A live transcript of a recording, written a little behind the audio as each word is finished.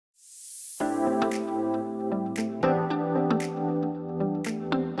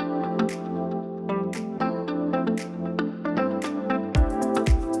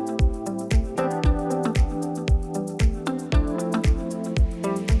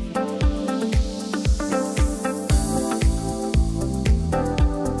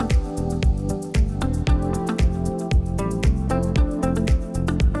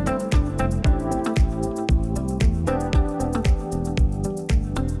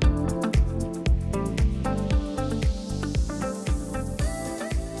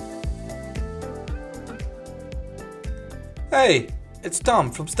Hey, it's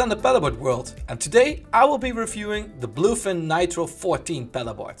Tom from Standard Paddleboard World, and today I will be reviewing the Bluefin Nitro 14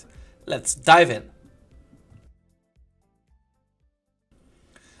 paddleboard. Let's dive in.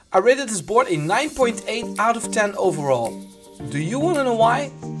 I rated this board a 9.8 out of 10 overall. Do you want to know why?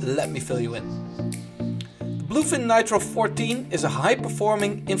 Let me fill you in. The Bluefin Nitro 14 is a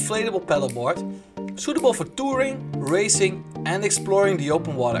high-performing inflatable paddleboard suitable for touring, racing and exploring the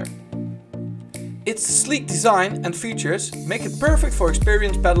open water. Its sleek design and features make it perfect for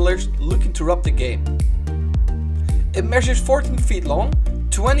experienced paddlers looking to up the game. It measures 14 feet long,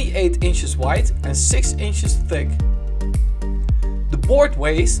 28 inches wide and 6 inches thick. The board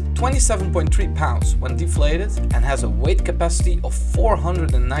weighs 27.3 pounds when deflated and has a weight capacity of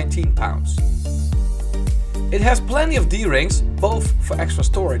 419 pounds. It has plenty of D-rings, both for extra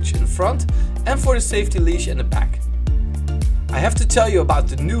storage in front and for the safety leash in the back. I have to tell you about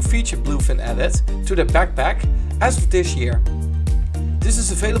the new feature Bluefin added to their backpack as of this year. This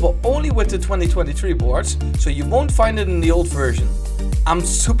is available only with the 2023 boards, so you won't find it in the old version. I'm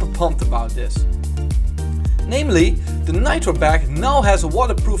super pumped about this. Namely, the Nitro bag now has a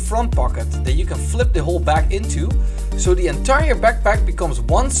waterproof front pocket that you can flip the whole bag into, so the entire backpack becomes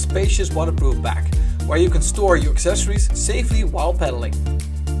one spacious waterproof bag, where you can store your accessories safely while paddling.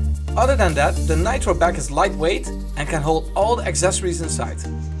 Other than that, the Nitro bag is lightweight and can hold all the accessories inside.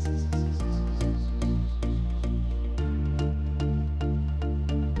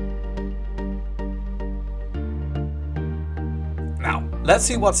 Now, let's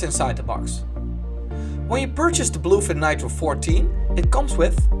see what's inside the box. When you purchase the Bluefin Nitro 14, it comes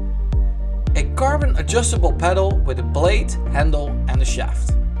with a carbon adjustable paddle with a blade, handle and a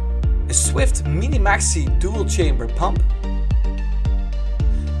shaft, a Swift Mini Maxi dual chamber pump.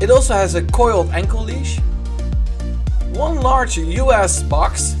 It also has a coiled ankle leash, one large US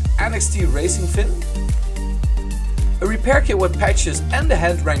box NXT racing fin, a repair kit with patches and a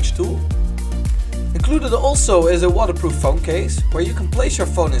hand wrench tool. Included also is a waterproof phone case where you can place your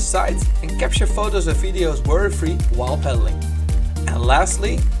phone inside and capture photos and videos worry-free while paddling. And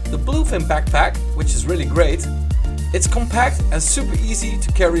lastly, the Bluefin backpack, which is really great. It's compact and super easy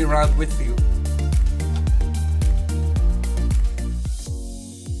to carry around with you.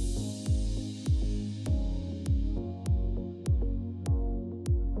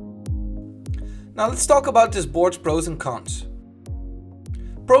 Now let's talk about this board's pros and cons.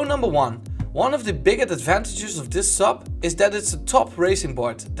 Pro number one of the biggest advantages of this sub is that it's a top racing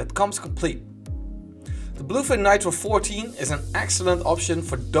board that comes complete. The Bluefin Nitro 14 is an excellent option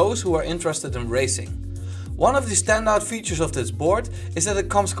for those who are interested in racing. One of the standout features of this board is that it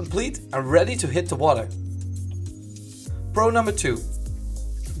comes complete and ready to hit the water. Pro number two.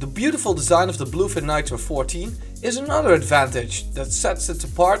 The beautiful design of the Bluefin Nitro 14 is another advantage that sets it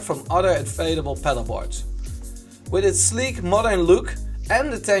apart from other inflatable paddleboards. With its sleek modern look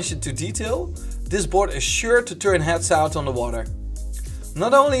and attention to detail, this board is sure to turn heads out on the water.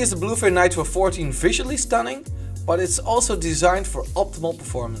 Not only is the Bluefin Nitro 14 visually stunning, but it's also designed for optimal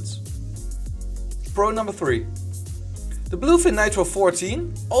performance. Pro number 3. The Bluefin Nitro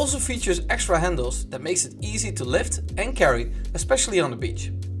 14 also features extra handles that makes it easy to lift and carry, especially on the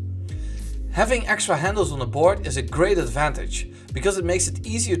beach. Having extra handles on the board is a great advantage because it makes it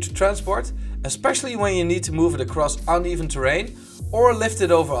easier to transport, especially when you need to move it across uneven terrain or lift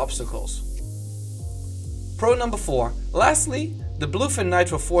it over obstacles. Pro number 4. Lastly, the Bluefin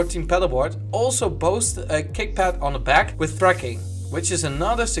Nitro 14 paddleboard also boasts a kick pad on the back with tracking, which is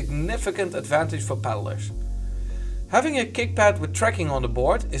another significant advantage for paddlers. Having a kick pad with tracking on the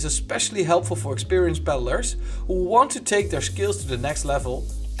board is especially helpful for experienced paddlers who want to take their skills to the next level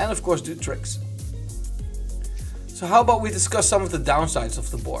and of course do tricks. So how about we discuss some of the downsides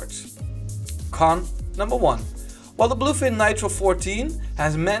of the boards. Con number 1. While the Bluefin Nitro 14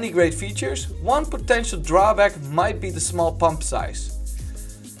 has many great features, one potential drawback might be the small pump size.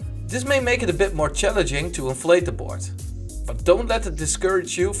 This may make it a bit more challenging to inflate the board, but don't let it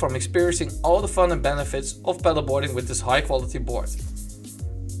discourage you from experiencing all the fun and benefits of paddleboarding with this high quality board.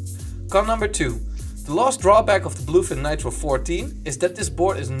 Con number 2. The last drawback of the Bluefin Nitro 14 is that this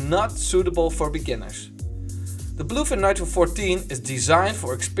board is not suitable for beginners. The Bluefin Nitro 14 is designed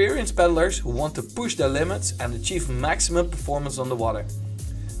for experienced paddlers who want to push their limits and achieve maximum performance on the water.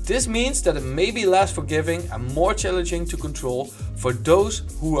 This means that it may be less forgiving and more challenging to control for those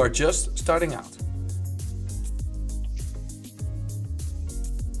who are just starting out.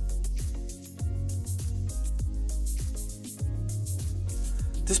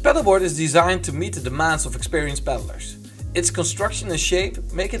 This paddleboard is designed to meet the demands of experienced paddlers. Its construction and shape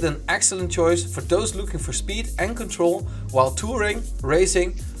make it an excellent choice for those looking for speed and control while touring,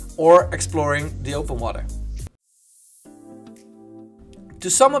 racing or exploring the open water. To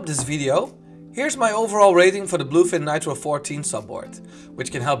sum up this video, here's my overall rating for the Bluefin Nitro 14 subboard,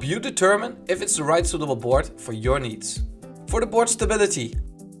 which can help you determine if it's the right suitable board for your needs. For the board stability,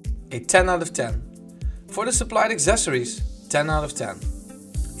 a 10 out of 10. For the supplied accessories, 10 out of 10.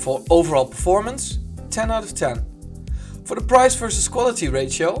 For overall performance, 10 out of 10. For the price versus quality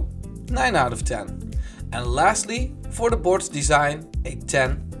ratio, 9 out of 10. And lastly, for the board's design, a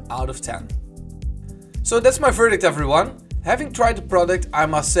 10 out of 10. So that's my verdict, everyone. Having tried the product, I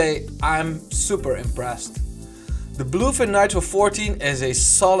must say I'm super impressed. The Bluefin Nitro 14 is a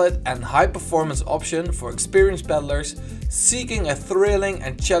solid and high performance option for experienced paddlers seeking a thrilling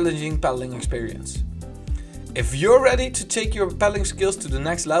and challenging paddling experience. If you're ready to take your paddling skills to the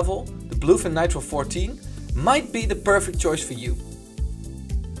next level, the Bluefin Nitro 14 might be the perfect choice for you.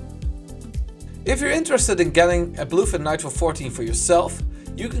 If you're interested in getting a Bluefin Nitro 14 for yourself,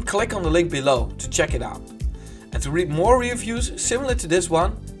 you can click on the link below to check it out. And to read more reviews similar to this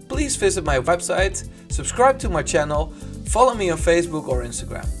one, please visit my website, subscribe to my channel, follow me on Facebook or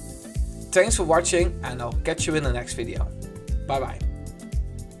Instagram. Thanks for watching, and I'll catch you in the next video. Bye bye.